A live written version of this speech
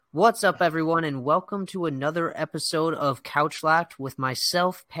What's up, everyone, and welcome to another episode of Couch Locked with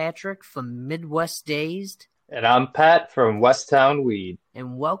myself, Patrick, from Midwest Dazed. And I'm Pat from Westtown Weed.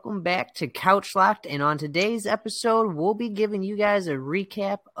 And welcome back to Couch Locked. And on today's episode, we'll be giving you guys a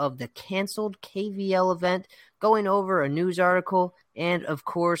recap of the canceled KVL event, going over a news article, and, of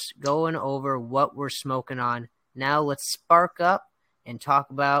course, going over what we're smoking on. Now let's spark up and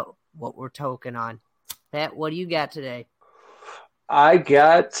talk about what we're toking on. Pat, what do you got today? I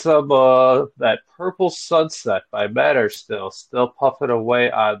got some that Purple Sunset by Matter still puffing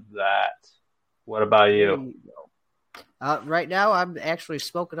away on that. What about There you? you go. Right now, I'm actually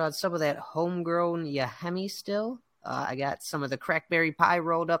smoking on some of that homegrown Yahemi still. I got some of the crackberry pie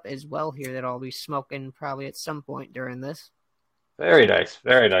rolled up as well here that I'll be smoking probably at some point during this. Very nice,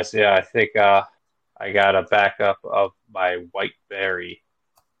 very nice. Yeah, I think I got a backup of my white berry,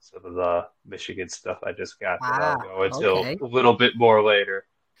 some of the Michigan stuff I just got that I'll go into Okay. a little bit more later.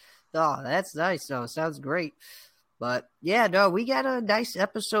 Oh, that's nice, though. Sounds great. But yeah, no, we got a nice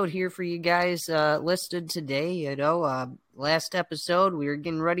episode here for you guys listed today. Last episode we were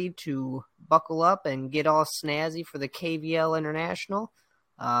getting ready to buckle up and get all snazzy for the KVL International.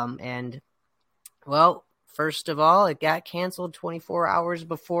 And well, first of all, it got canceled 24 hours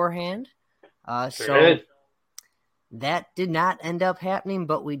beforehand. Sure So did. that did not end up happening,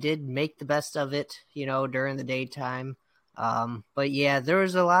 but we did make the best of it, during the daytime. But yeah, there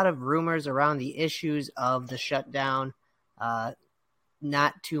was a lot of rumors around the issues of the shutdown.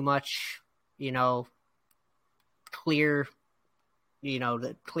 Not too much, clear,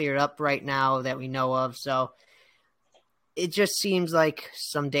 that cleared up right now that we know of. So it just seems like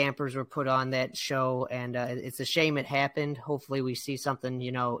some dampers were put on that show, and it's a shame it happened. Hopefully we see something,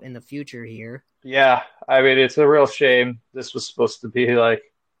 in the future here. Yeah, I mean it's a real shame. This was supposed to be like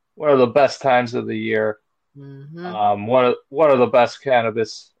one of the best times of the year. Mm-hmm. One of the best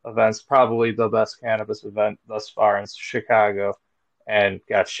cannabis events, probably the best cannabis event thus far in Chicago, and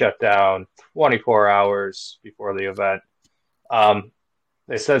got shut down 24 hours before the event. Um,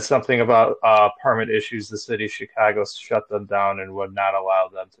 they said something about permit issues. The city of Chicago shut them down and would not allow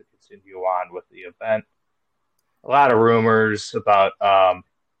them to continue on with the event. A lot of rumors about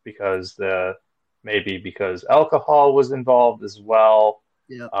because maybe because alcohol was involved as well.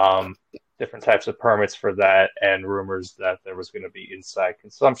 Yeah. Different types of permits for that, and rumors that there was going to be inside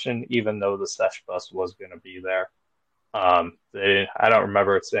consumption, even though the sesh bus was going to be there. I don't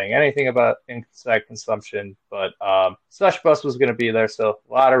remember it saying anything about inside consumption, but sesh bus was going to be there, so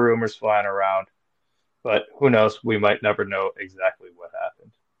a lot of rumors flying around. But who knows? We might never know exactly what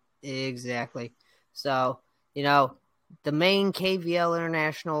happened. Exactly. So, the main KVL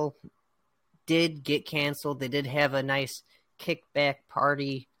International did get canceled. They did have a nice kickback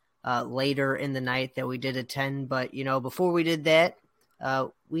party later in the night that we did attend. But, before we did that,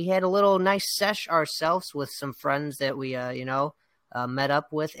 we had a little nice sesh ourselves with some friends that we, met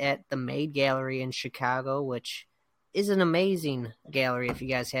up with at the Maid Gallery in Chicago, which is an amazing gallery if you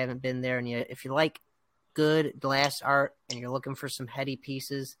guys haven't been there. And if you like good glass art and you're looking for some heady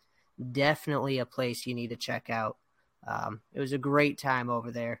pieces, definitely a place you need to check out. It was a great time over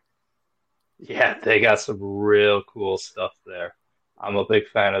there. Yeah, they got some real cool stuff there. I'm a big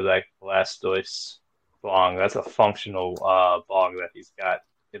fan of that Blastoise bong. That's a functional bong that he's got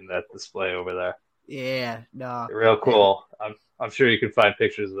in that display over there. Yeah, no, Real cool. I'm sure you can find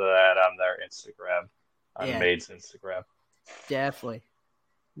pictures of that on their Instagram, on yeah, Maid's Instagram. definitely.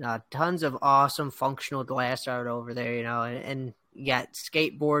 No, tons of awesome functional glass art over there, and you got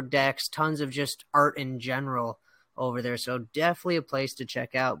skateboard decks, tons of just art in general over there. So definitely a place to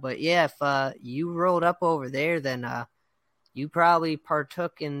check out. But yeah, if you rolled up over there, then you probably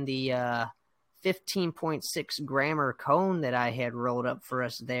partook in the 15.6 grammer cone that I had rolled up for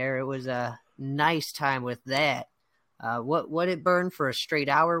us there. It was a nice time with that. What it burned for a straight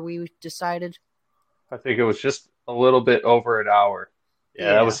hour, we decided? I think it was just a little bit over an hour. Yeah,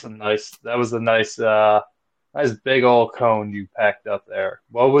 that Yeah. was some nice. That was a nice big old cone you packed up there.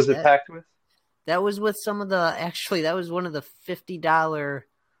 What was it That packed with? that was with some of that was one of the $50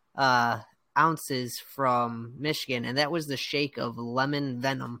 ounces from Michigan, and that was the shake of lemon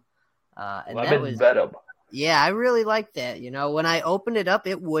venom. And that Lemon was, venom. yeah, I really liked that. When I opened it up,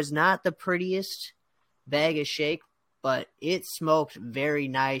 it was not the prettiest bag of shake, but it smoked very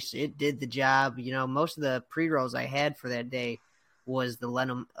nice. It did the job. Most of the pre-rolls I had for that day was the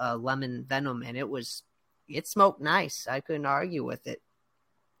lemon venom, and it smoked nice. I couldn't argue with it.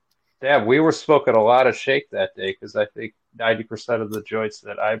 Yeah, we were smoking a lot of shake that day because I think 90% of the joints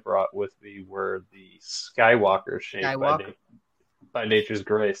that I brought with me were the Skywalker shake Skywalker. by Nature's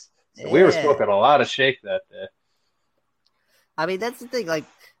Grace. So we were Yeah. smoking a lot of shake that day. I mean, that's the thing. Like,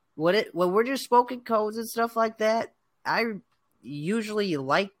 when we're just smoking codes and stuff like that, I usually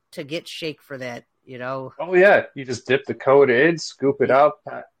like to get shake for that. Oh yeah, you just dip the code in, scoop it out,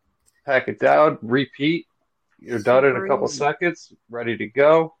 pack it down, repeat. You're done in a Super couple easy. seconds, ready to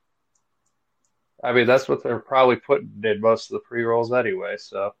go. I mean, that's what they're probably putting in most of the pre-rolls anyway.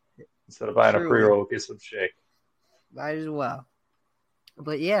 So instead of buying a Truly, pre-roll, get some shake. might as well.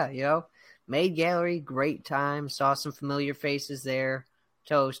 But yeah, Maid Gallery, great time. Saw some familiar faces there.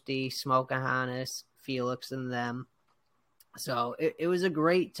 Toasty, Smokeahannes, Felix, and them. So it was a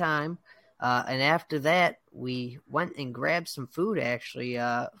great time. And after that, we went and grabbed some food actually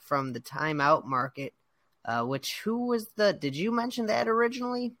from the Time Out Market. Who was did you mention that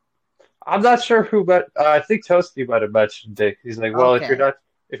originally? I'm not sure who, but I think Toasty might have mentioned it. He's like, well, Okay.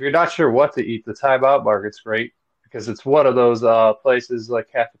 if you're not sure what to eat, the timeout market's great because it's one of those places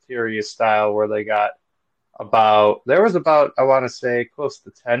like cafeteria style where they got there was about I want to say close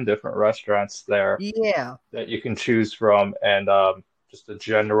to 10 different restaurants there Yeah. that you can choose from and just a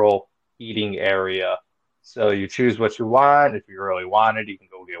general eating area. So you choose what you want. If you really want it, you can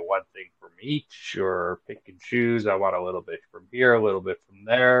go get one thing from each or pick and choose. I want a little bit from here, a little bit from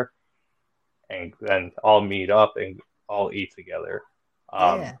there and then all meet up and all eat together.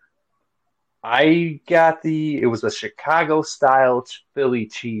 Um, Yeah. it was a Chicago style Philly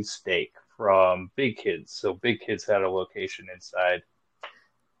cheesesteak from Big Kids. So Big Kids had a location inside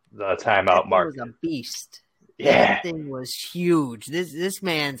the That Timeout thing was a Market. beast. That Yeah, thing was huge. This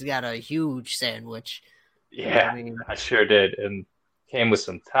man's got a huge sandwich. I yeah, mean, I sure did. And came with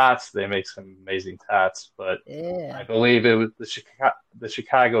some tots. They make some amazing tots, but I yeah. believe it was the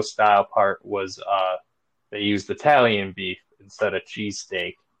Chicago style part was they used Italian beef instead of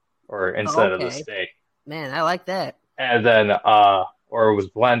cheesesteak or Oh, instead of the okay. steak. Man, I like that. And then or it was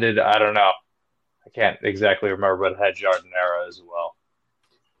blended, I don't know. I can't exactly remember, but it had jardinera as well.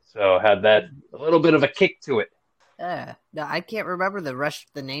 So it had that a little bit of a kick to it. Yeah. No, I can't remember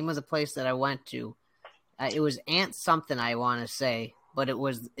the name of the place that I went to. It was Aunt something I want to say, but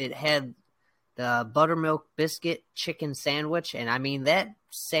it had the buttermilk biscuit chicken sandwich, and I mean that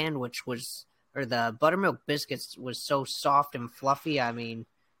sandwich was or the buttermilk biscuits was so soft and fluffy. I mean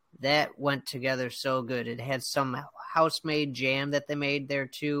that went together so good. It had some house made jam that they made there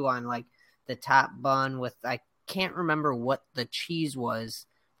too on like the top bun with I can't remember what the cheese was,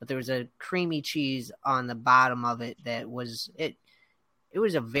 but there was a creamy cheese on the bottom of it that was it. It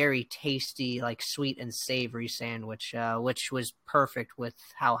was a very tasty, like sweet and savory sandwich, which was perfect with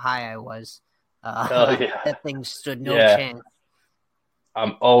how high I was. Oh yeah. That thing stood no Yeah. chance.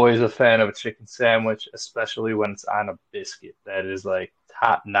 I'm always a fan of a chicken sandwich, especially when it's on a biscuit. That is like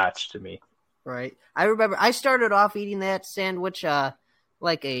top notch to me. Right. I remember I started off eating that sandwich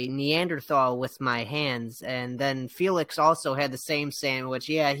like a Neanderthal with my hands, and then Felix also had the same sandwich.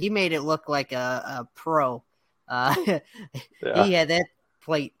 Yeah, he made it look like a pro. Uh, Yeah. he had that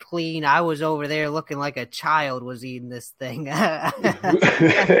plate clean. I was over there looking like a child was eating this thing.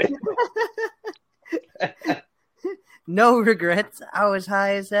 No regrets. I was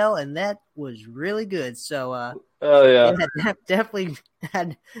high as hell, and that was really good. So, Oh yeah, yeah. definitely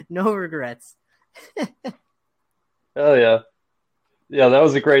had no regrets. Oh yeah. Yeah, that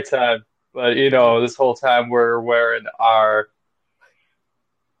was a great time. But this whole time we're wearing our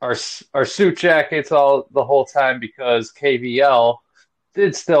suit jackets all the whole time because KVL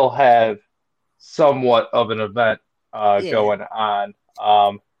did still have somewhat of an event Yeah, going on.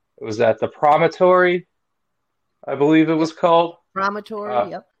 It was at the Promontory, I believe it yep. was called. Promontory, Uh,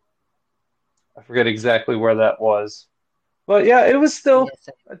 yep. I forget exactly where that was, but yeah, it was still Yes.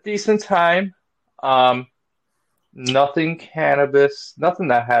 a decent time. Um, nothing cannabis, nothing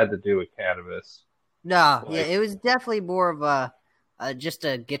that had to do with cannabis. No, yeah, Like, it was definitely more of just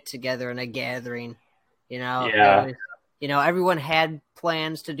a get together and a gathering. It yeah, was, everyone had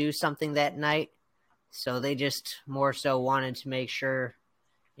plans to do something that night, so they just more so wanted to make sure,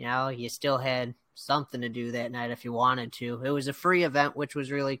 you still had something to do that night if you wanted to. It was a free event, which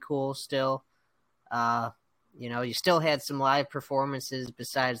was really cool. Still, uh, you still had some live performances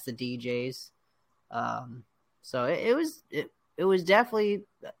besides the DJs. Um, so it was definitely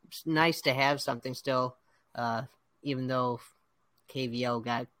nice to have something still, uh, even though KVL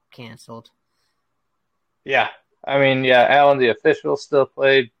got canceled. yeah. I mean, yeah, Alan the Official still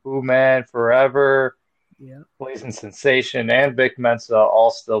played, Boo Man Forever, Yeah. Blazing Sensation, and Vic Mensa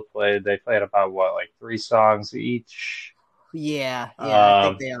all still played. They played about what, like three songs each. Yeah, I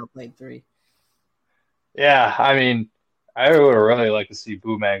think Um, they all played three. yeah, I mean, I would really like to see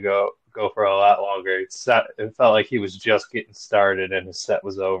Boo Man go for a lot longer. It felt like he was just getting started and his set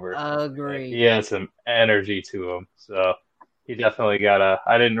was over. Like he Agree. had some energy to him, so he definitely got a.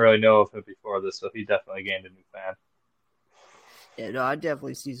 I didn't really know of him before this, so he definitely gained a new fan. Yeah, no, I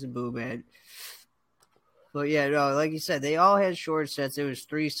definitely see some Boo Man. But yeah, no, like you said, they all had short sets. It was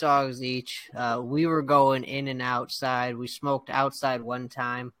 3 songs each. We were going in and outside. We smoked outside one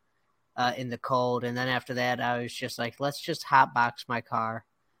time in the cold, and then after that, I was just like, let's just hotbox my car.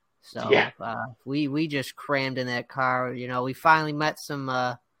 Yeah, So we just crammed in that car. You know, we finally met some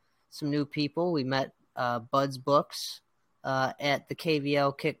new people. We met Bud's Books at the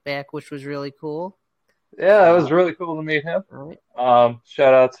KVL Kickback, which was really cool. yeah, it Uh, was really cool to meet him. all right.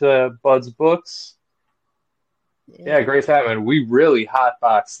 Shout out to Bud's Books. Yeah, Yeah. great time, and we really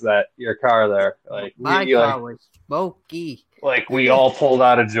hotboxed that your car there. Like My we car was smoky. we all pulled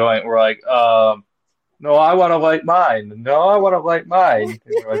out a joint. We're like, no, I want to light mine. No, I want to light mine.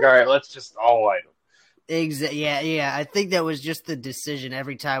 And we're like, all right, let's just all light them. Yeah. I think that was just the decision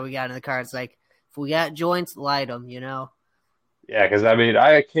every time we got in the car. It's like, if we got joints, light them, you know? Yeah, because I mean,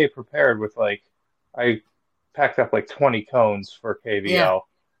 I came prepared with like, I packed up like 20 cones for Yeah, KVL,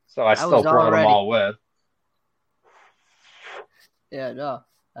 so I I still was all brought them ready. all with. Yeah, no.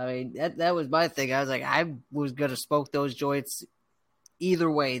 I mean, that was my thing. I was like, I was going to smoke those joints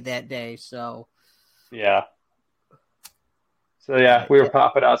either way that day. So, Yeah. So yeah, we were yeah,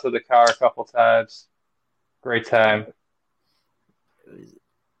 popping out to the car a couple times. Great time. it was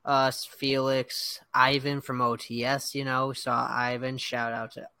us, Felix, Ivan from OTS, you know, we saw Ivan. Shout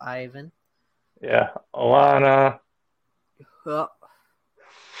out to Ivan. Yeah, Alana. Oh,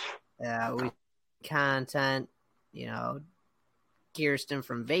 yeah, we content, you know, Kirsten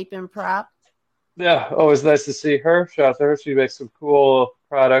from Vaping Prop. Yeah, always nice to see her. Shout out to her. She makes some cool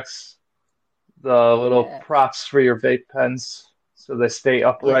products. The little Yeah. props for your vape pens so they stay Yeah,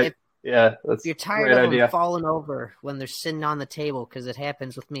 upright. Yeah, if that's you're a tired great of them idea. falling over when they're sitting on the table, because it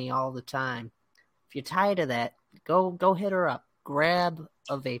happens with me all the time. If you're tired of that, go hit her up. Grab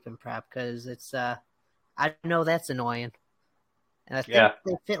a vaping prep because it's I know that's annoying. And I think Yeah,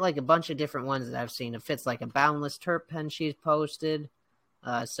 they fit like a bunch of different ones that I've seen. It fits like a boundless terp pen she's posted.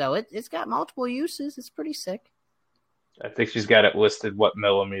 So it's got multiple uses. It's pretty sick. I think she's got it listed what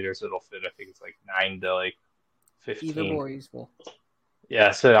millimeters it'll fit. I think it's like 9 to like Even 15. more useful.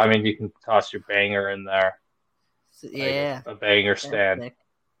 Yeah, so I mean, you can toss your banger in there, So, like yeah, a banger that's stand. sick.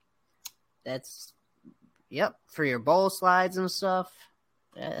 That's yep for your bowl slides and stuff.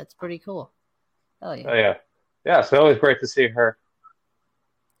 That's pretty cool. Oh yeah, Oh yeah, yeah. So always great to see her.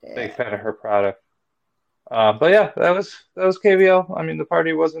 Big yeah, fan of her product. But yeah, that was KVL. I mean, the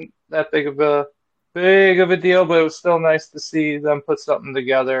party wasn't that big of a deal, but it was still nice to see them put something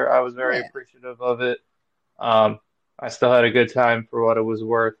together. I was very yeah. appreciative of it. Um, I still had a good time for what it was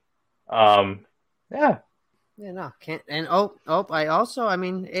worth. Um, yeah. Yeah, no, can't. And I also, I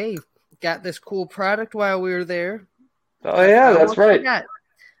mean, hey, got this cool product while we were there. Oh yeah, I that's almost right. forgot.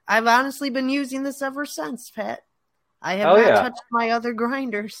 I've honestly been using this ever since, Pat. I have Hell not yeah. touched my other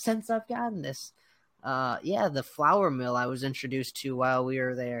grinder since I've gotten this. Yeah, the flour mill I was introduced to while we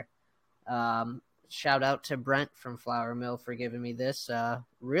were there. Shout out to Brent from Flour Mill for giving me this.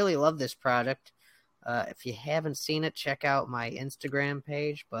 Really love this product. If you haven't seen it, check out my Instagram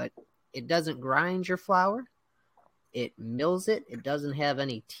page. But it doesn't grind your flour. It mills it. It doesn't have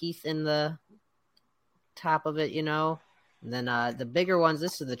any teeth in the top of it, you know. And then the bigger ones,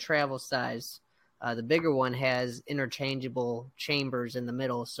 this is the travel size. The bigger one has interchangeable chambers in the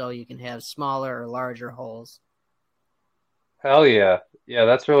middle, so you can have smaller or larger holes. Hell yeah. Yeah,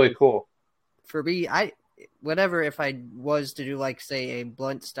 that's really cool. For me, whatever, if I was to do like say a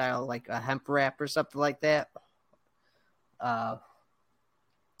blunt style, like a hemp wrap or something like that, uh,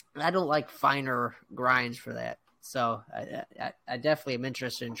 I don't like finer grinds for that. So I definitely am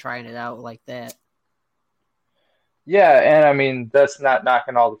interested in trying it out like that. Yeah, and I mean that's not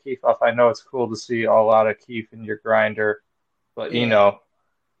knocking all the keef off. I know it's cool to see a lot of keef in your grinder, but Yeah,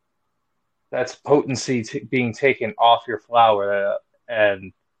 that's potency being taken off your flour,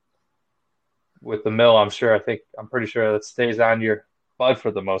 and with the mill, I'm pretty sure that stays on your bud for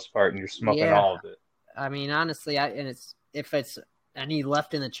the most part, and you're smoking yeah. all of it. I mean, honestly, and it's if it's any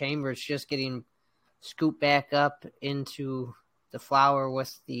left in the chamber, it's just getting scooped back up into the flour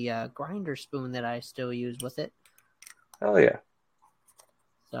with the grinder spoon that I still use with it. Hell yeah.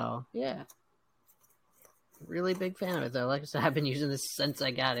 So yeah, really big fan of it though. Like I said, I've been using this since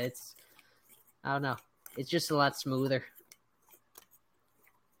I got it. I don't know, it's just a lot smoother.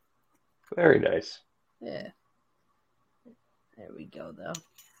 Very nice. Yeah, there we go though.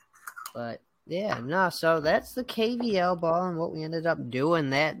 But yeah, no. So that's the KVL ball and what we ended up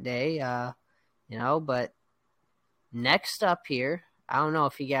doing that day. You know, but next up here, I don't know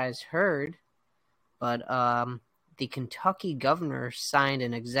if you guys heard, but the Kentucky governor signed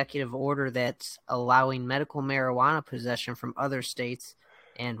an executive order that's allowing medical marijuana possession from other states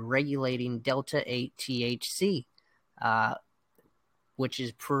and regulating Delta-8 THC, which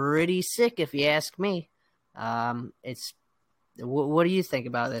is pretty sick if you ask me. It's what do you think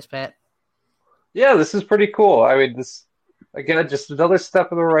about this, Pat? Yeah, this is pretty cool. I mean, this again, just another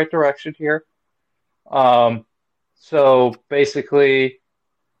step in the right direction here. So basically,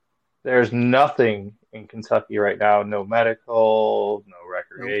 there's nothing in Kentucky right now. No medical, no Nope.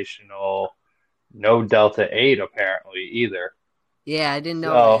 recreational, no Delta 8 apparently either. Yeah, I didn't know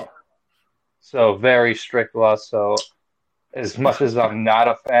So, that. so very strict law. So as much as I'm not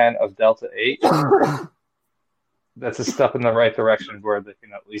a fan of Delta 8, that's a step in the right direction where they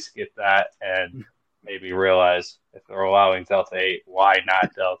can at least get that and maybe realize if they're allowing Delta 8, why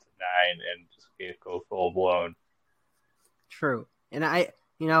not Delta 9 and just go full blown True. And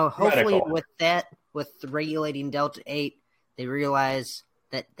hopefully medical. with that, with regulating Delta-8, they realize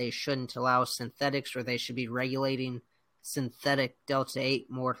that they shouldn't allow synthetics, or they should be regulating synthetic Delta-8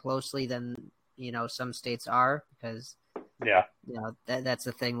 more closely than, some states are, because, Yeah. that's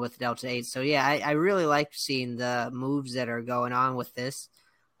the thing with Delta-8. So, yeah, I really like seeing the moves that are going on with this.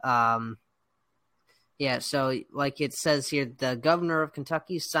 Yeah, so like it says here, the governor of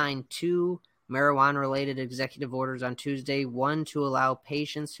Kentucky signed 2 marijuana-related executive orders on Tuesday, one to allow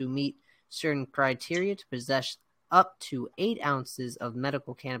patients who meet certain criteria to possess up to 8 ounces of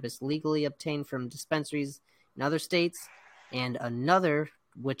medical cannabis legally obtained from dispensaries in other states, and another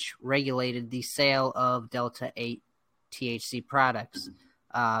which regulated the sale of Delta-8 THC products.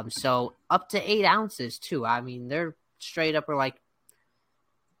 So up to 8 ounces, too. I mean, they're straight up are like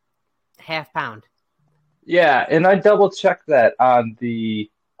half pound. Yeah, and I double checked that on the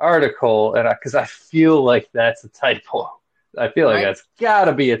article, and because I feel like that's a typo. I feel like Right? that's got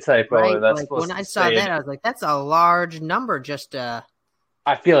to be a typo, Right? and that's Like when supposed I to saw say that, I was like, that's a large number. Just I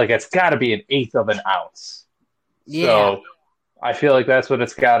feel like it's got to be an eighth of an ounce. yeah, So I feel like that's what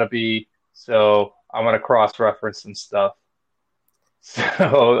it's got to be. So I'm gonna cross-reference some stuff. So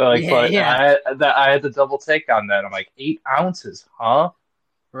like, yeah, but yeah. I had to double take on that. I'm like 8 ounces, huh?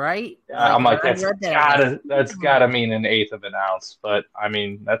 Right? I'm Like when like, I read that, I was like, that's gotta mean an eighth of an ounce. But I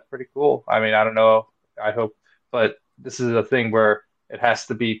mean, that's pretty cool. I mean, I don't know. I hope, but this is a thing where it has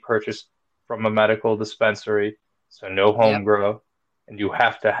to be purchased from a medical dispensary, so no home yep, grow, and you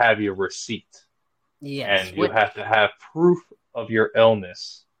have to have your receipt, yes, and you have to have proof of your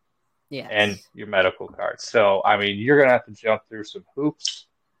illness and yes, your medical card. So I mean, you're gonna have to jump through some hoops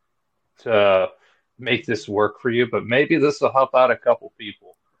to make this work for you, but maybe this will help out a couple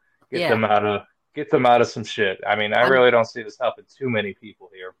people. Get yeah. them out of get them out of some shit. I mean, I I'm really don't see this helping too many people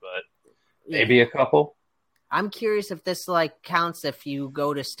here, but maybe yeah. a couple. I'm curious if this like counts if you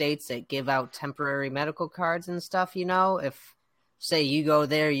go to states that give out temporary medical cards and stuff. If say you go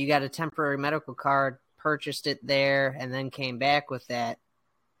there, you got a temporary medical card, purchased it there, and then came back with that.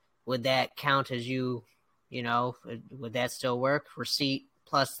 Would that count as you? Would that still work? Receipt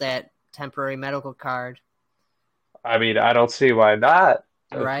plus that temporary medical card, I mean, I don't see why not,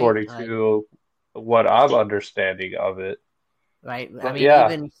 right? according to what I'm understanding of it. Right. I But mean, yeah,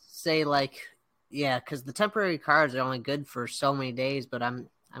 even say like, yeah, because the temporary cards are only good for so many days. But I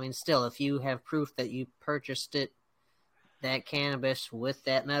mean, still, if you have proof that you purchased that cannabis with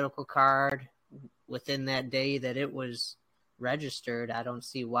that medical card within that day that it was registered, I don't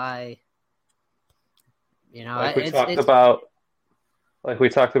see why. like we talked It's about, like we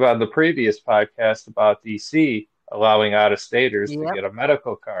talked about in the previous podcast about DC allowing out-of-staters to yep, get a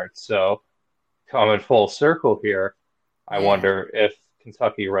medical card. So coming full circle here, I yeah, wonder if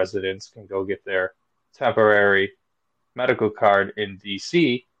Kentucky residents can go get their temporary medical card in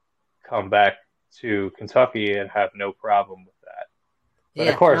DC, come back to Kentucky and have no problem with that. But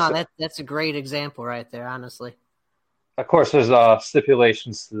yeah. No, that's a great example right there. Honestly, of course, there's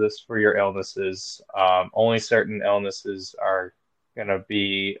stipulations to this for your illnesses. Only certain illnesses are going to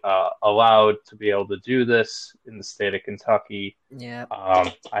be allowed to be able to do this in the state of Kentucky. yeah,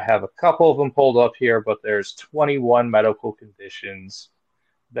 I have a couple of them pulled up here, but there's 21 medical conditions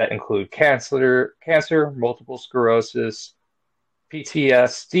that include cancer, multiple sclerosis,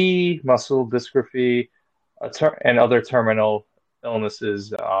 PTSD, muscle dystrophy, and other terminal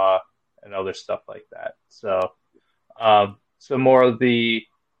illnesses, and other stuff like that. So more of the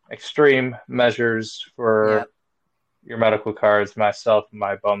extreme measures for yep, your medical cards. Myself,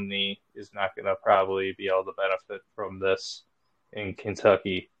 my bum knee is not going to probably be able to benefit from this in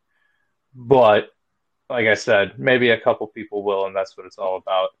Kentucky, but like I said, maybe a couple people will, and that's what it's all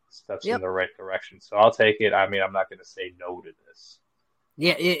about. Steps in yep. the right direction. So I'll take it. I mean, I'm not going to say no to this.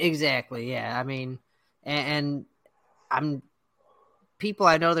 Yeah, exactly. Yeah, I mean, and people,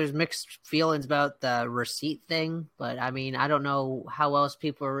 I know there's mixed feelings about the receipt thing, but I mean, I don't know how else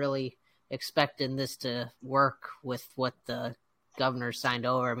people are really expecting this to work with what the governor signed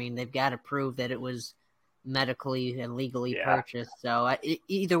over. I mean, they've got to prove that it was medically and legally purchased. So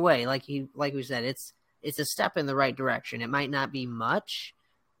either way, like we said, it's a step in the right direction. It might not be much,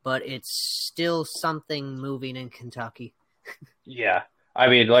 but it's still something moving in Kentucky. Yeah. I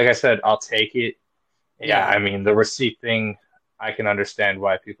mean, like I said, I'll take it. Yeah, I mean, the receipt thing, I can understand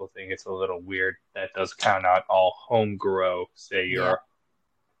why people think it's a little weird. That does count out all home grow. Say you're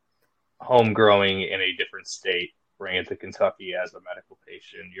home growing in a different state, bring it to Kentucky as a medical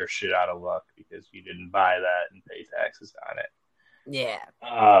patient, you're shit out of luck because you didn't buy that and pay taxes on it. Yeah.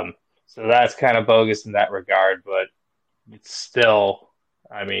 So that's kind of bogus in that regard, but it's still,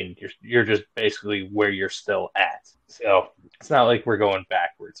 I mean, you're just basically where you're still at. So it's not like we're going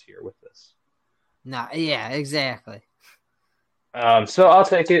backwards here with this. No, yeah, exactly. So I'll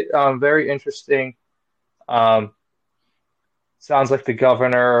take it. Very interesting. Sounds like the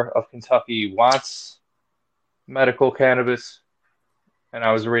governor of Kentucky wants medical cannabis. And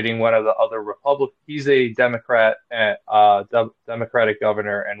I was reading one of the other he's a Democrat, Democratic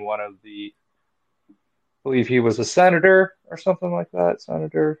governor, and one of the, I believe he was a senator or something like that,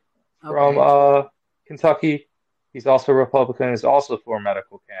 senator from Kentucky. He's also a Republican, is also for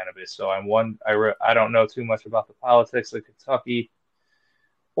medical cannabis. So I don't know too much about the politics of Kentucky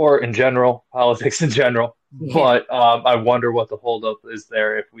or in general, politics in general. Yeah. But I wonder what the holdup is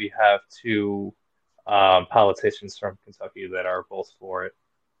there if we have two politicians from Kentucky that are both for it,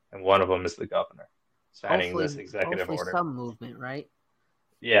 and one of them is the governor signing this executive order. Some movement, right?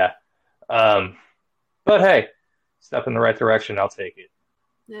 Yeah. But hey, step in the right direction. I'll take it.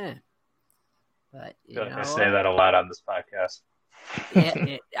 Yeah. But I say that a lot on this podcast.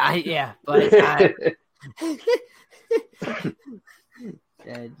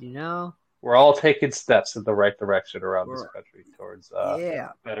 We're all taking steps in the right direction around this country towards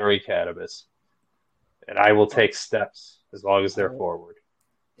bettering cannabis, and I will take steps as long as they're forward.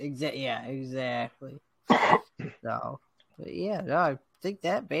 Exactly. So, but I think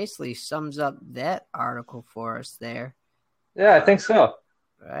that basically sums up that article for us there. Yeah, I think so.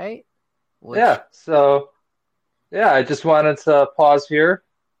 Right. So I just wanted to pause the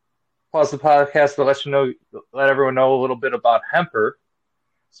podcast to let everyone know a little bit about Hemper.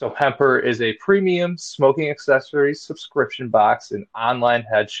 So Hemper is a premium smoking accessories subscription box and online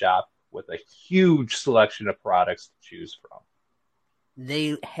head shop with a huge selection of products to choose from.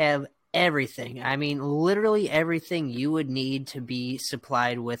 They have everything. I mean, literally everything you would need to be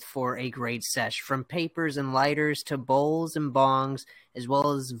supplied with for a great sesh, from papers and lighters to bowls and bongs, as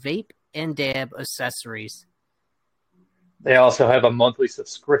well as vape and dab accessories. They also have a monthly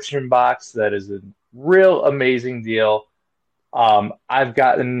subscription box that is a real amazing deal. I've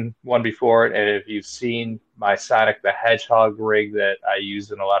gotten one before, and if you've seen my Sonic the Hedgehog rig that I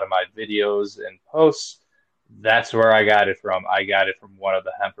use in a lot of my videos and posts, that's where I got it from. I got it from one of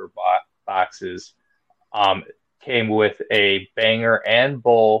the Hemper boxes. It came with a banger and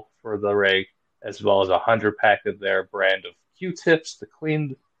bowl for the rig, as well as a 100-pack of their brand of Q-tips to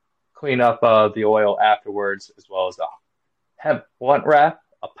clean up the oil afterwards, as well as a hemp blunt wrap,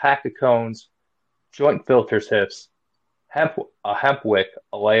 a pack of cones, joint filter tips, a hemp wick,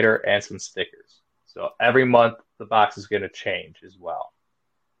 a lighter, and some stickers. So every month the box is going to change as well.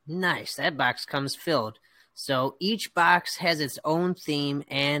 Nice. That box comes filled. So each box has its own theme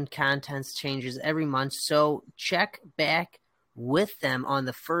and contents changes every month. So check back with them on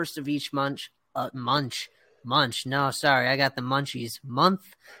the first of each month. No, sorry, I got the munchies.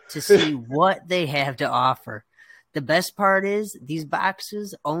 Month to see what they have to offer. The best part is these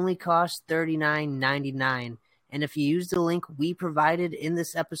boxes only cost $39.99. And if you use the link we provided in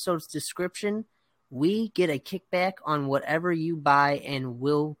this episode's description, we get a kickback on whatever you buy and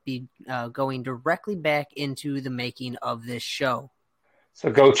will be going directly back into the making of this show. So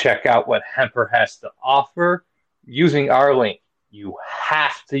go check out what Hemper has to offer using our link. You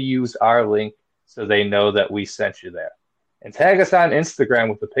have to use our link so they know that we sent you there. And tag us on Instagram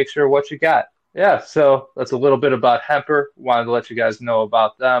with a picture of what you got. Yeah, so that's a little bit about Hemper. Wanted to let you guys know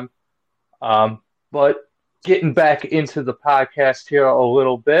about them. But getting back into the podcast here a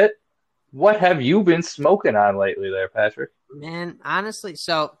little bit, what have you been smoking on lately there, Patrick? Man, honestly,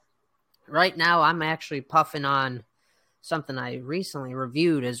 so right now I'm actually puffing on something I recently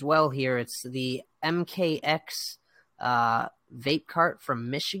reviewed as well here. It's the MKX vape cart from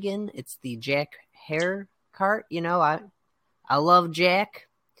Michigan. It's the Jack Hare cart. I love Jack.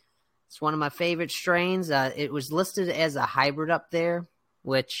 It's one of my favorite strains. It was listed as a hybrid up there,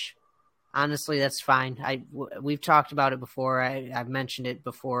 which Honestly, that's fine. We've talked about it before. I've mentioned it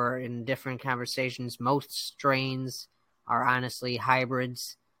before in different conversations. Most strains are honestly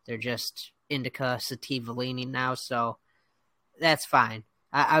hybrids. They're just indica sativa leaning now, so that's fine.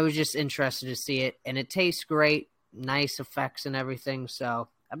 I was just interested to see it, and it tastes great. Nice effects and everything. So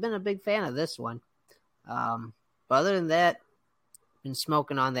I've been a big fan of this one. But other than that, been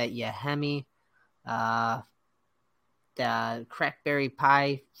smoking on that Yahemi. The crackberry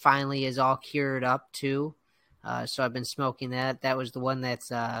pie finally is all cured up too. So I've been smoking that. That was the one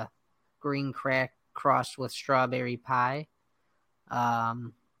that's green crack crossed with strawberry pie.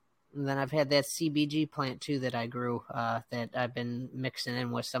 And then I've had that CBG plant too that I grew that I've been mixing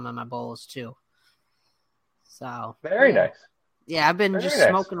in with some of my bowls too. So Very nice. Yeah, I've been Very just nice.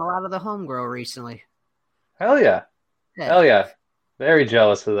 smoking a lot of the home grow recently. Hell yeah. Yeah. Hell yeah. Very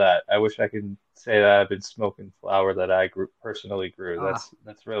jealous of that. I wish I could say that I've been smoking flower that I personally grew.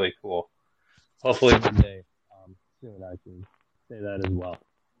 That's really cool. Hopefully one day soon I can say that as well.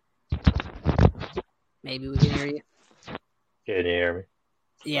 Maybe we can hear you. Can you hear me?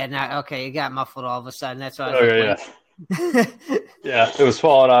 Yeah, no, okay, it got muffled all of a sudden. That's why I was Yeah, it was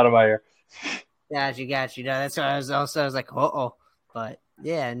falling out of my ear. Got you. No, that's why I was like, uh-oh. But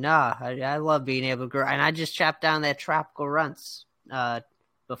yeah, I love being able to grow. And I just chopped down that tropical runts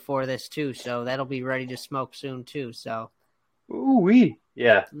before this too, so that'll be ready to smoke soon too. So Ooh-wee.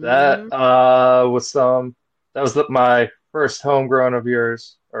 Yeah, that was my first homegrown of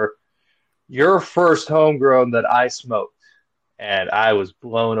yours, or your first homegrown that I smoked, and I was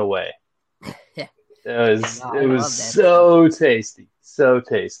blown away. It was so tasty, so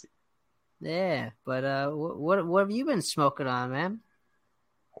tasty. Yeah, but what have you been smoking on, man?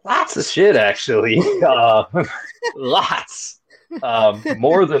 Lots of shit, actually. Lots.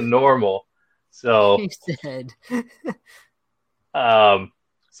 More than normal. So, He said.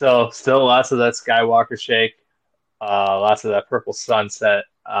 So still lots of that Skywalker shake, lots of that purple sunset,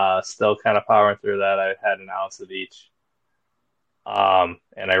 still kind of powering through that. I had an ounce of each. And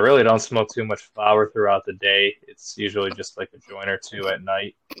I really don't smoke too much flower throughout the day. It's usually just like a joint or two at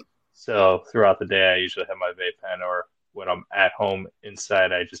night. So throughout the day, I usually have my vape pen, or when I'm at home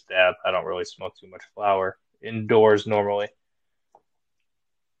inside, I just dab. I don't really smoke too much flower indoors normally.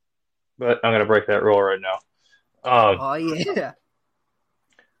 But I'm going to break that rule right now. Oh, yeah.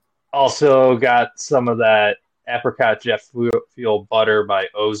 Also got some of that apricot jet fuel butter by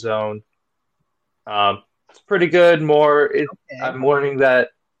Ozone. It's pretty good. I'm learning that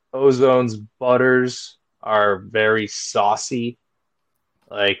Ozone's butters are very saucy.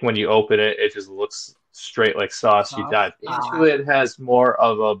 Like when you open it, it just looks straight like sauce. You dive into it, it has more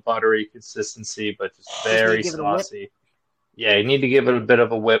of a buttery consistency, but just very saucy. Yeah, you need to give it a bit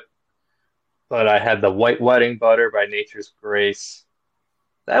of a whip. But I had the White Wedding butter by Nature's Grace.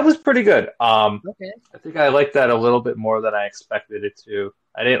 That was pretty good. I think I liked that a little bit more than I expected it to.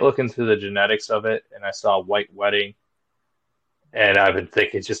 I didn't look into the genetics of it, and I saw White Wedding, and I've been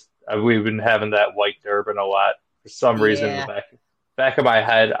thinking we've been having that White Durban a lot. For some reason, in the back of my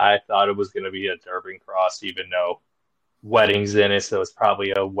head, I thought it was going to be a Durban cross, even though wedding's in it, so it's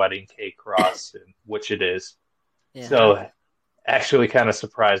probably a wedding cake cross, which it is. Yeah. So actually kind of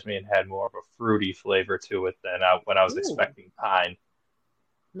surprised me and had more of a fruity flavor to it than when I was expecting pine.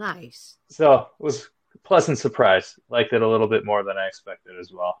 Nice. So it was a pleasant surprise. Liked it a little bit more than I expected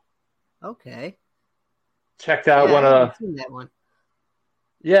as well. Okay. Checked out that one.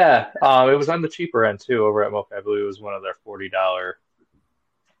 Yeah, it was on the cheaper end too over at Mocha. I believe it was one of their $40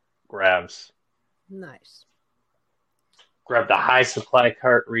 grams. Nice. Grabbed the high supply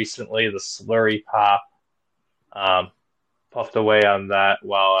cart recently, the Slurry Pop. Puffed away on that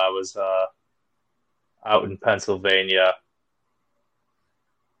while I was out in Pennsylvania.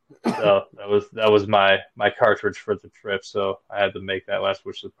 So that was my cartridge for the trip. So I had to make that last,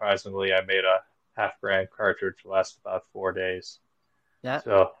 which surprisingly I made a half-gram cartridge last about 4 days. Yeah.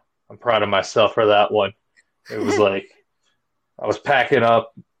 So I'm proud of myself for that one. It was like I was packing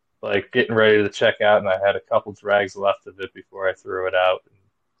up, like getting ready to check out, and I had a couple drags left of it before I threw it out.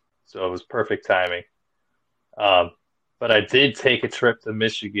 So it was perfect timing. But I did take a trip to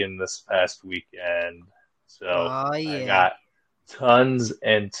Michigan this past weekend. So I got tons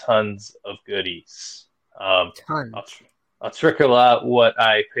and tons of goodies. Tons. I'll trickle out what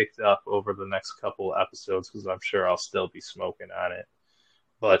I picked up over the next couple episodes because I'm sure I'll still be smoking on it.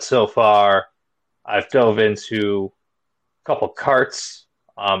 But so far, I've dove into a couple carts.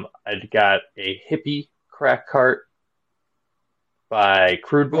 I got a hippie crack cart by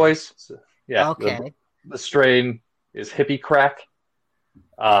Crude Boys. So, yeah, okay. The strain is hippie crack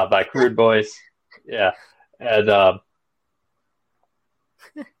by Crude Boys. Yeah, and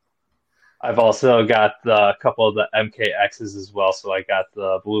I've also got a couple of the MKXs as well. So I got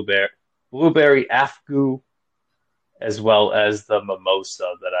the blueberry afgoo as well as the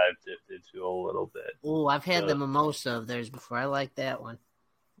mimosa that I've dipped into a little bit. Oh, I've had the So mimosa of theirs before. I like that one.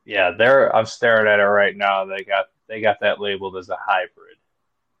 yeah, I'm staring at it right now. They got that labeled as a hybrid.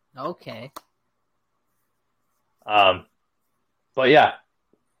 Okay. Um, but yeah,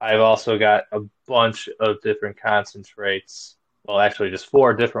 I've also got a bunch of different concentrates. Well, actually, just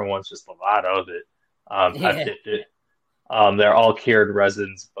four different ones, just a lot of it. I've Yeah. dipped it. They're all cured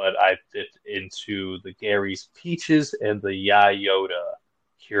resins, but I've dipped into the Gary's Peaches and the Yoda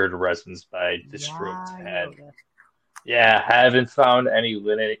cured resins by Distro Yeah, 10. Yoda. Yeah, haven't found any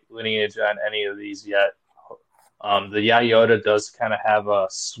lineage on any of these yet. The Yoda does kind of have a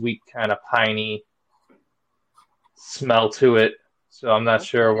sweet, kind of piney smell to it, so I'm not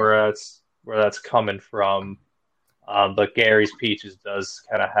sure Okay. where that's coming from. But Gary's Peaches does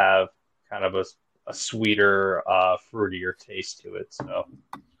kind of have kind of a sweeter, fruitier taste to it. So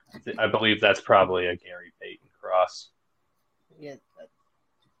I believe that's probably a Gary Payton cross. Yeah.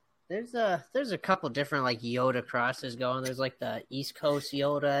 There's a couple different like Yoda crosses going. There's like the East Coast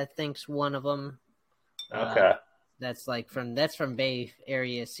Yoda, I think's one of them. Okay. That's from Bay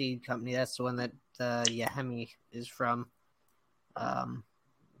Area Seed Company. That's the one that Yahemi is from.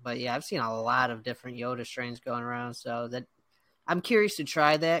 But yeah, I've seen a lot of different Yoda strains going around. So that I'm curious to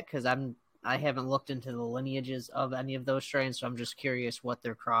try that because I haven't looked into the lineages of any of those strains, so I'm just curious what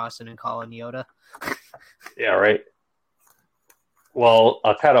they're crossing and calling Yoda. Yeah, right. Well,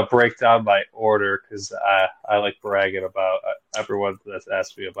 I'll kind of break down my order because I like bragging about everyone that's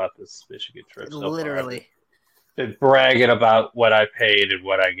asked me about this Michigan trip so far. I've Literally. been bragging about what I paid and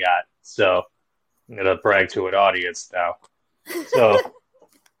what I got. So I'm gonna brag to an audience now. So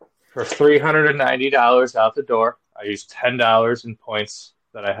for $390 out the door, I used $10 in points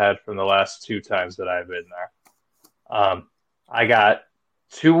that I had from the last two times that I've been there. I got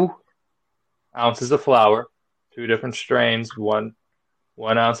 2 ounces of flour, two different strains, 1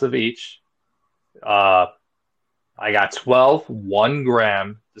 ounce of each. Uh, I got 12 1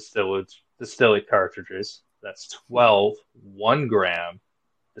 gram distillate cartridges. That's 12 1 gram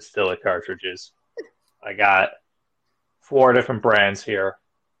distillate cartridges. I got 4 different brands here.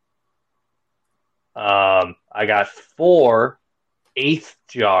 I got 4 1/8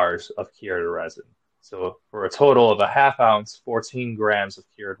 jars of cured resin. So for a total of a half ounce, 14 grams of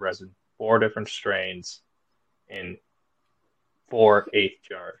cured resin, 4 different strains in 4 1/8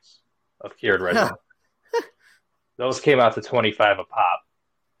 jars of cured resin. Those came out to 25 a pop.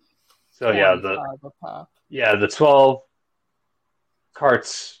 So yeah, 25 a pop. the 12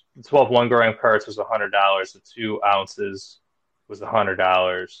 carts, the 12 1 gram carts was $100. The 2 ounces was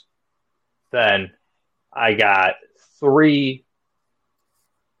 $100. Then I got 3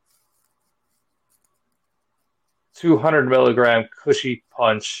 200 milligram Cushy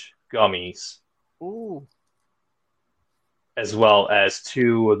Punch gummies, Ooh. as well as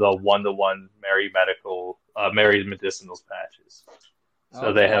 2 of the 1-to-1 Mary Medicinals patches.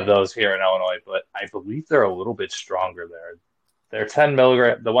 So they have Okay. those here in Illinois, but I believe they're a little bit stronger there. They're 10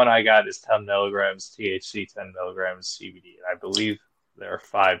 milligram. The one I got is 10 milligrams THC, 10 milligrams CBD. And I believe there are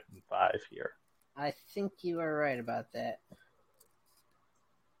 5 and 5 here. I think you are right about that.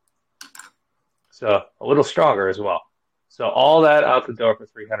 So a little stronger as well. So all that out the door for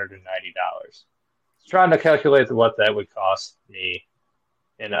 $390. Trying to calculate what that would cost me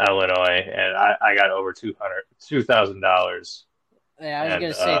in Illinois, and I got over $2,000. Yeah, I was And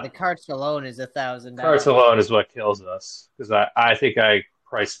gonna say the carts alone is carts $1,000. alone is what kills us because I think I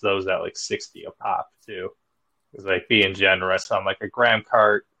priced those at like 60 a pop too. Because like being generous on like a gram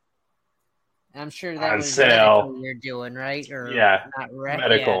cart I'm sure that on was sale. medical you're doing, right? Or Yeah, not Yeah,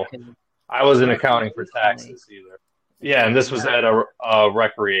 medical. I wasn't accounting for recreationally. taxes either. Yeah, and this was at a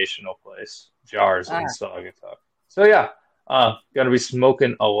recreational place, Jars in Ah, Saugatuck. So yeah, gonna be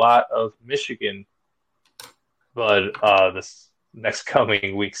smoking a lot of Michigan, but this next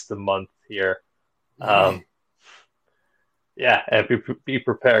coming weeks, the month here. Um, yeah, and be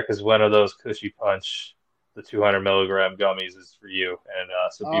prepared because one of those Cushy Punch, the 200 milligram gummies is for you, and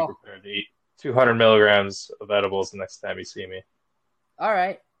so be oh, prepared to eat 200 milligrams of edibles the next time you see me. all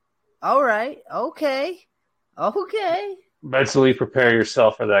right. Okay. Mentally prepare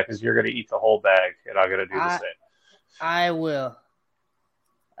yourself for that because you're going to eat the whole bag, and I'm going to do the I same.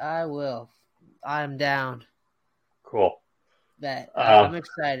 I will. I'm down. Cool. That Um, I'm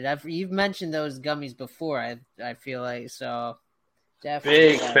excited. You've mentioned those gummies before. I feel like so definitely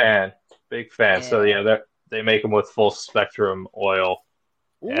big excited. fan, big fan. So Yeah. yeah, they make them with full spectrum oil,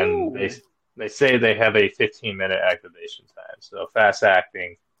 and they Ooh. they say they have a 15-minute activation time, so fast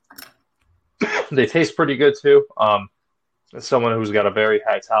acting. They taste pretty good too. As someone who's got a very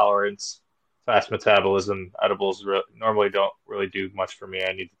high tolerance, fast metabolism, edibles normally don't really do much for me.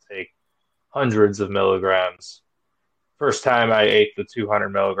 I need to take hundreds of milligrams. First time I ate the 200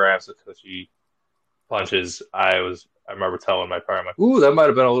 milligrams of Coochie punches, I remember telling my partner, I'm like, "Ooh, that might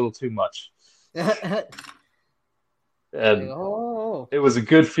have been a little too much." Like, And oh, it was a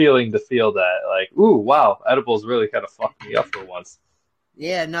good feeling to feel that, like, "Ooh, wow, edibles really kind of fucked me up for once."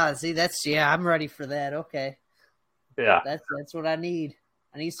 yeah, no, see, I'm ready for that. Okay, Yeah. that's what I need.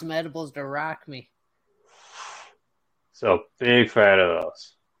 I need some edibles to rock me. So big fan of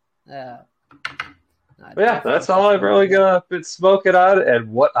those. Uh, But yeah, that's all I've really been smoking on,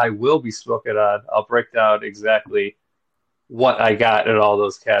 and what I will be smoking on. I'll break down exactly what I got in all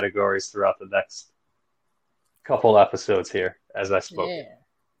those categories throughout the next couple episodes here as I smoke it. Yeah.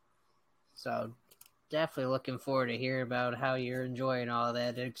 So definitely looking forward to hear about how you're enjoying all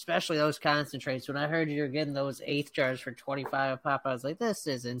that, especially those concentrates. When I heard you were getting those eighth jars for 25 a pop, I was like, this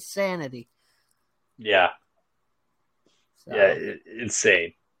is insanity. Yeah. So, Yeah,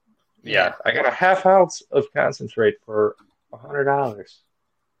 insane. yeah. Yeah, I got a half ounce of concentrate for $100.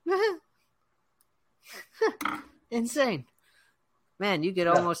 Insane. Man, you could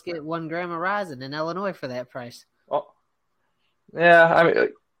almost get 1 gram of rosin in Illinois for that price. Oh, yeah, I mean,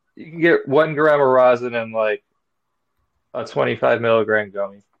 you can get 1 gram of rosin and like a 25 milligram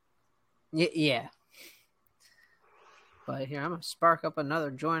gummy. Yeah. But here, I'm going to spark up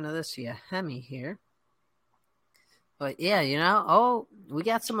another joint of this Hemi here. But yeah, we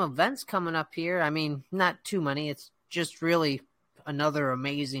got some events coming up here. I mean, not too many. It's just really another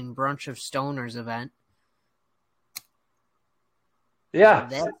amazing Brunch of Stoners event. Yeah,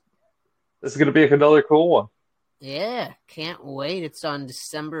 this is going to be another cool one. Yeah, can't wait. It's on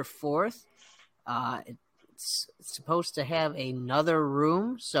December 4th. It's supposed to have another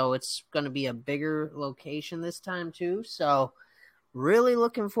room, so it's going to be a bigger location this time too. So really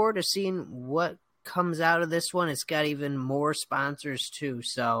looking forward to seeing what comes out of this one. It's got even more sponsors too,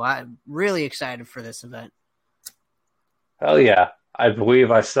 so I'm really excited for this event. Hell yeah. I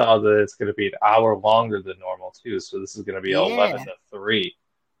believe I saw that it's going to be an hour longer than normal too, so this is going to be 11 to 3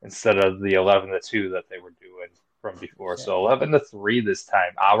 instead of the 11 to 2 that they were doing from before. So 11 to 3 this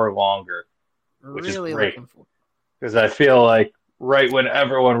time, hour longer, which really is great. Because I feel like right when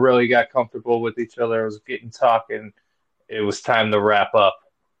everyone really got comfortable with each other, was getting talking, it was time to wrap up.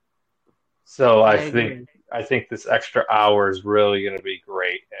 So I think this extra hour is really going to be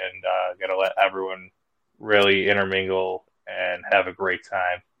great, and going to let everyone really intermingle and have a great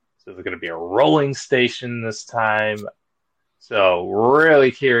time. So there's going to be a rolling station this time. So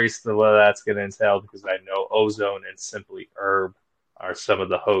really curious to what that's going to entail, because I know Ozone and Simply Herb are some of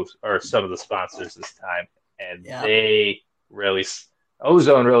the hosts or some of the sponsors this time, and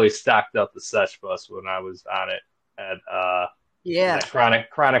Ozone really stocked up the sesh bus when I was on it at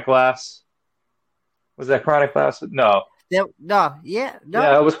Chronic Glass. Was that Chronic Glass? No. Yeah,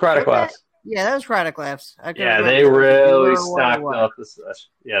 it was Chronic Glass. Yeah, that was Chronic Glass. They really stocked up the sesh.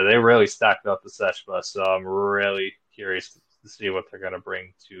 Yeah, they really stocked up the sesh bus. So I'm really curious to see what they're going to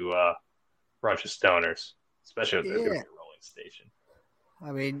bring to Brunch of Stoners, especially if there's going to be a rolling station.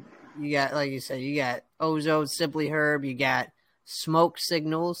 I mean, you got, like you said, you got Ozone, Simply Herb, you got Smoke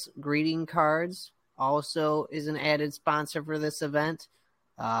Signals, greeting cards, also is an added sponsor for this event.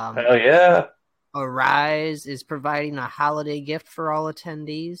 Hell yeah. Arise is providing a holiday gift for all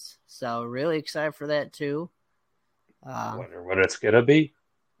attendees, so really excited for that too. Wonder what it's gonna be,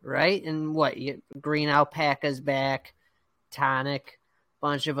 right? And Green Alpaca's back, Tonic,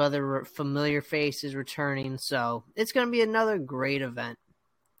 bunch of other familiar faces returning, so it's gonna be another great event.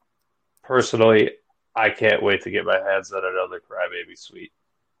 Personally, I can't wait to get my hands on another Crybaby Sweet.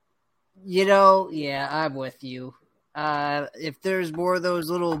 Yeah, I'm with you. If there's more of those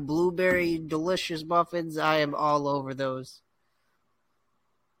little blueberry delicious muffins, I am all over those.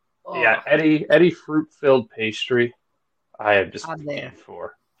 Oh. Yeah, any fruit-filled pastry, I am just there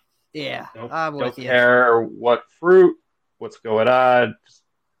for. Yeah, I'm with you. Don't care what fruit, what's going on.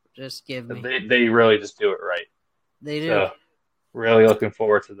 Just give me. They really just do it right. They do. So, really looking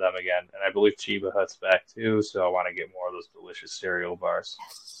forward to them again. And I believe Chiba Hut's back too, so I want to get more of those delicious cereal bars.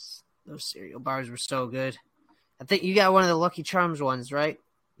 Yes, those cereal bars were so good. I think you got one of the Lucky Charms ones, right?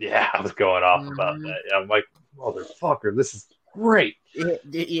 Yeah, I was going off about that. Yeah, I'm like, motherfucker, this is great.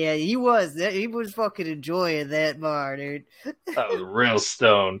 Yeah, he was. He was fucking enjoying that bar, dude. I was real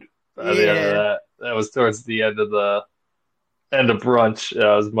stoned by the end of that. That was towards the end of brunch.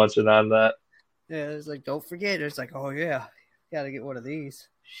 I was munching on that. Yeah, it was like, don't forget. It's like, oh yeah, gotta get one of these.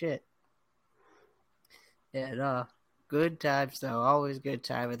 Shit. Yeah, Good times, though. Always good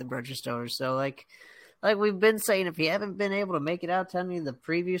time at the Brunch Stoners. So, like we've been saying, if you haven't been able to make it out to any of the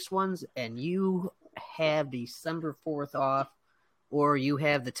previous ones and you have December 4th off, or you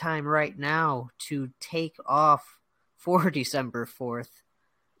have the time right now to take off for December 4th,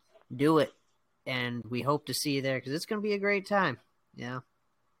 do it. And we hope to see you there because it's going to be a great time. Yeah.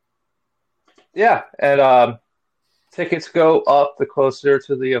 Yeah, and tickets go up the closer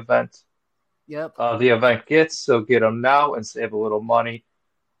to the event. Yep. The event gets, so get them now and save a little money.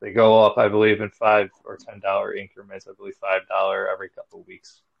 They go up, I believe, in $5 or $10 increments. I believe $5 every couple of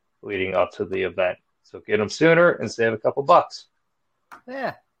weeks leading up to the event. So get them sooner and save a couple bucks.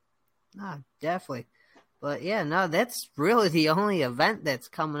 Yeah. No, definitely. But yeah, no, that's really the only event that's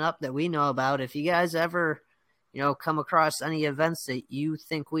coming up that we know about. If you guys ever, come across any events that you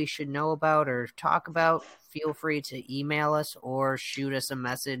think we should know about or talk about, feel free to email us or shoot us a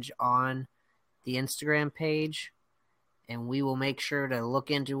message on the Instagram page, and we will make sure to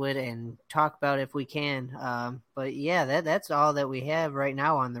look into it and talk about it if we can. But yeah, that's all that we have right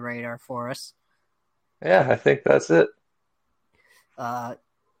now on the radar for us. Yeah, I think that's it. But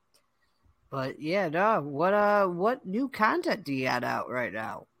yeah, no, what new content do you got out right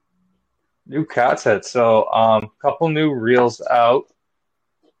now? New content. So, couple new reels out.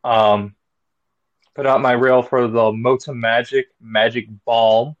 Um, Put out my reel for the Mota Magic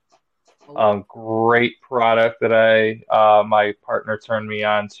Balm. Great product that my partner turned me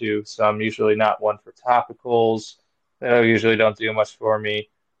on to. So I'm usually not one for topicals. They usually don't do much for me.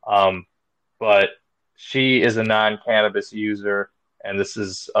 But she is a non-cannabis user, and this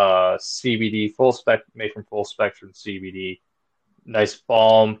is CBD made from full spectrum CBD. Nice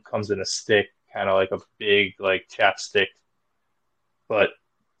balm, comes in a stick, kind of like a big like chapstick. But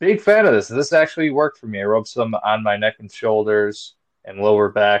big fan of this. This actually worked for me. I rubbed some on my neck and shoulders and lower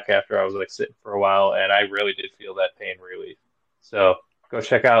back after I was like sitting for a while, and I really did feel that pain relief. So go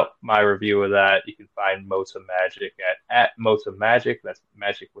check out my review of that. You can find Mota Magic at Mota Magic. That's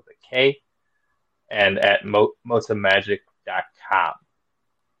magic with a K, and at motamagic.com.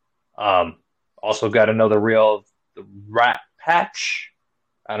 Also got another reel of the Rat Patch.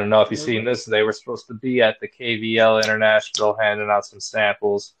 I don't know if you've seen this. They were supposed to be at the KVL International handing out some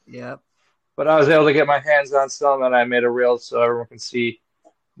samples. Yep. But I was able to get my hands on some, and I made a reel so everyone can see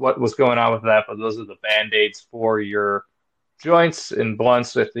what was going on with that. But those are the Band-Aids for your joints and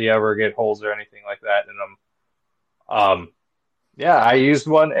blunts if you ever get holes or anything like that in them. Yeah, I used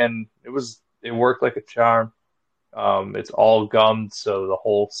one, and it worked like a charm. It's all gummed, so the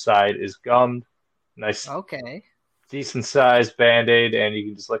whole side is gummed. Nice, okay, decent sized Band-Aid, and you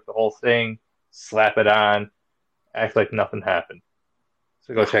can just lick the whole thing, slap it on, act like nothing happened.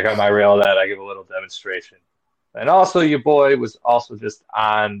 So go check out my reel of that. I give a little demonstration. And also, your boy was also just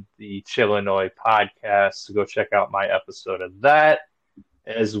on the Chillinois podcast, so go check out my episode of that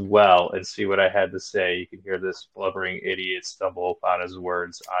as well and see what I had to say. You can hear this blubbering idiot stumble upon his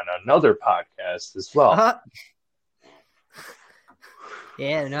words on another podcast as well.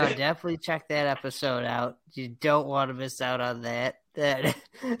 Yeah, no, definitely check that episode out. You don't want to miss out on that.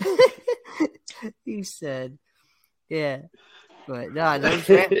 He said, yeah. But no, those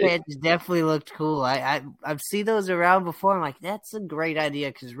rat patches definitely looked cool. I've seen those around before. I'm like, that's a great idea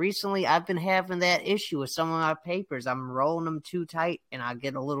because recently I've been having that issue with some of my papers. I'm rolling them too tight and I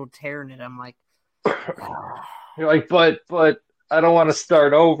get a little tear in it. I'm like, you're like, but I don't want to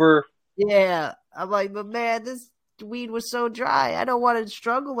start over. Yeah, I'm like, but man, this weed was so dry. I don't want to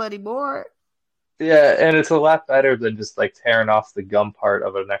struggle anymore. Yeah, and it's a lot better than just like tearing off the gum part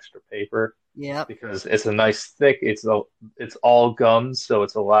of an extra paper. Yeah, because it's a nice thick. It's all gum, so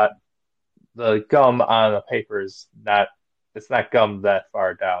it's a lot. The gum on the paper is not. It's not gummed that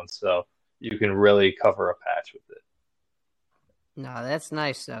far down, so you can really cover a patch with it. No, that's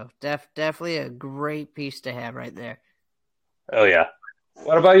nice though. Definitely a great piece to have right there. Oh yeah.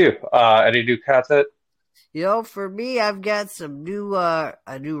 What about you? Any new content? For me, I've got some a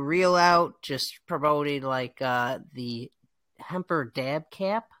new reel out, just promoting like the Hemper Dab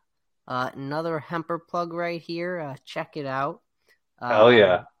Cap. Another Hemper plug right here. Check it out. Hell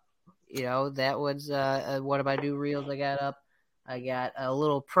yeah. That was one of my new reels I got up. I got a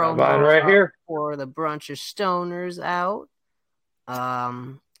little promo right here for the Brunch of Stoners out.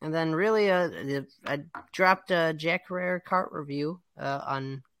 And then really, I dropped a Jack Herrera cart review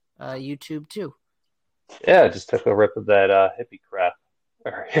on YouTube too. Yeah, I just took a rip of that hippie crap.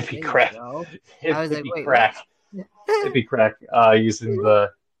 Or hippie crap. I was like, wait, crack. Hippie crack using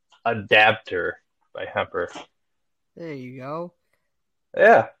the Adapter by Hemper. There you go.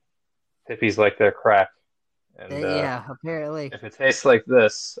 Yeah. Hippies like their crack. And yeah, apparently. If it tastes like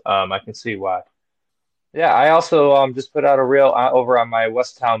this, I can see why. Yeah, I also just put out a reel over on my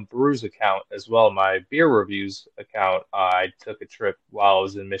Westtown Brews account as well, my beer reviews account. I took a trip while I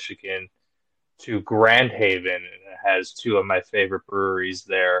was in Michigan to Grand Haven, and it has two of my favorite breweries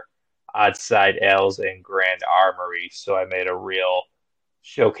there, Oddside Ales and Grand Armory. So I made a reel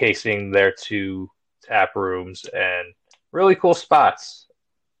showcasing their two tap rooms and really cool spots.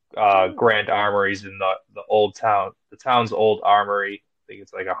 Grand Armory's in the old town, the town's old armory. I think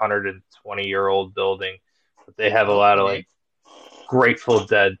it's like a 120-year-old building, but they have a lot of Okay. like Grateful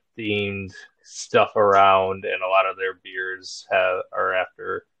Dead themed stuff around, and a lot of their beers have are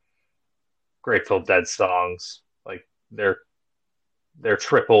after Grateful Dead songs. Like their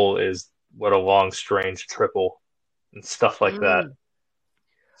triple is What a Long Strange Triple and stuff like that. Mm.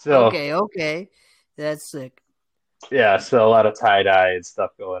 So Okay. That's sick. yeah, so a lot of tie dye and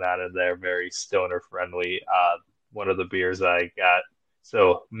stuff going on in there, very stoner friendly. One of the beers I got.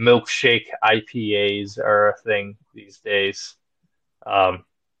 So milkshake IPAs are a thing these days. Um,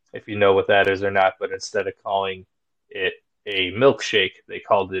 if you know what that is or not, but instead of calling it a milkshake, they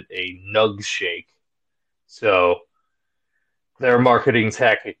called it a nug shake. So their marketing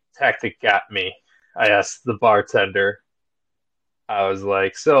tactic got me. I asked the bartender, I was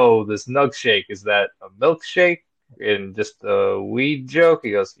like, so this nug shake, is that a milkshake and just a weed joke? He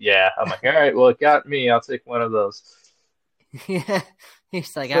goes, yeah. I'm like, all right, well, it got me. I'll take one of those. Yeah.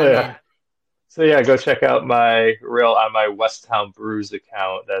 He's like, So I'm yeah. in. So yeah, go check out my reel on my Westtown Brews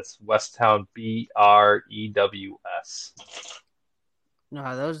account. That's Westtown Brews.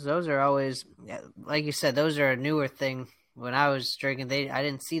 No, those are always, yeah, like you said, those are a newer thing. When I was drinking, I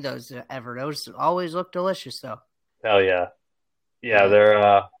didn't see those ever. Those always look delicious though. Hell yeah. Yeah,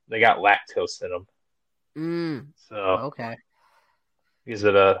 But they got lactose in them. So okay. gives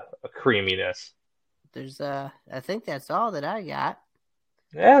it a creaminess. There's I think that's all that I got.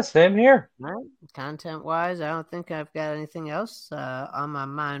 Yeah, same here. Right. Content wise, I don't think I've got anything else on my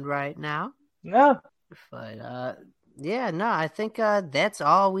mind right now. No. But yeah, no, I think that's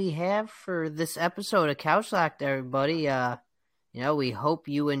all we have for this episode of Couch Locked, everybody. We hope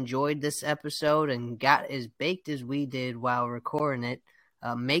you enjoyed this episode and got as baked as we did while recording it.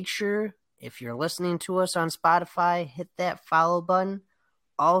 Make sure if you're listening to us on Spotify, hit that follow button.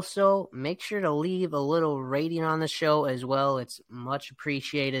 Also, make sure to leave a little rating on the show as well. It's much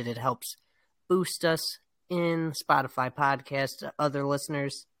appreciated. It helps boost us in Spotify podcast to other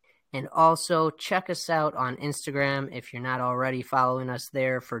listeners. And also check us out on Instagram if you're not already following us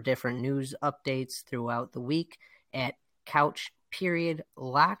there for different news updates throughout the week at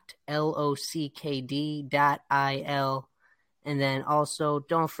couch.locked, LOCKD.IL. And then also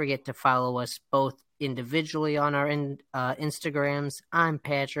don't forget to follow us both individually on our Instagrams. I'm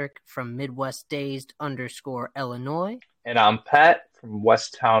Patrick from Midwest Dazed _Illinois. And I'm Pat from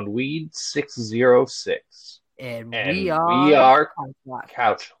Westtown Weed 606. And we And we are are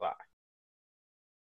Couch Lock.